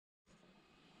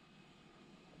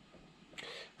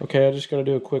Okay, I'm just going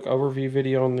to do a quick overview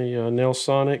video on the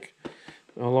Nelsonic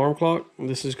alarm clock.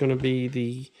 This is going to be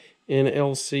the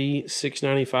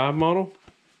NLC695 model.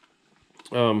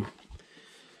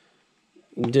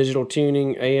 Digital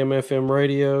tuning, AM, FM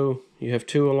radio. You have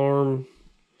 2 alarm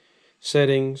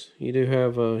settings. You do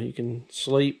have you can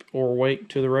sleep or wake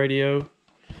to the radio.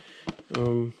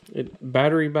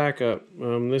 Battery backup.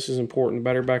 This is important.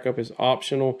 Battery backup is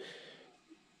optional,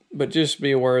 but just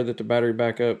be aware that the battery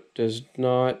backup does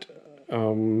not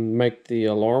make the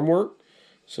alarm work.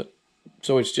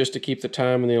 So it's just to keep the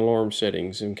time in the alarm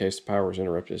settings in case the power is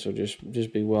interrupted. So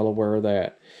just be well aware of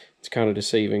that. It's kind of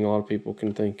deceiving. A lot of people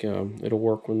can think it'll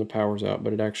work when the power's out,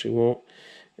 but it actually won't.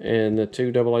 And the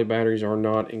 2 AA batteries are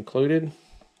not included.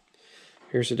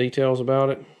 Here's the details about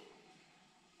it.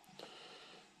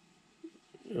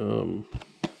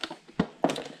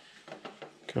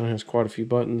 Kind of has quite a few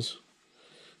buttons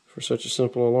for such a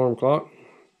simple alarm clock.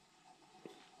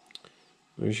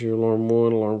 There's your alarm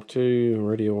 1, alarm 2,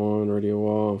 radio on, radio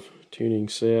off, tuning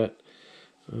set,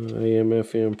 AM,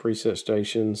 FM preset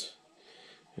stations,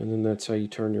 and then that's how you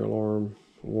turn your alarm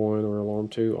 1 or alarm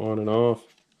 2 on and off.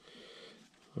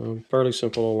 Fairly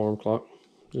simple alarm clock.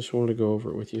 Just wanted to go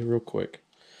over it with you real quick.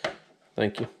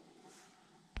 Thank you.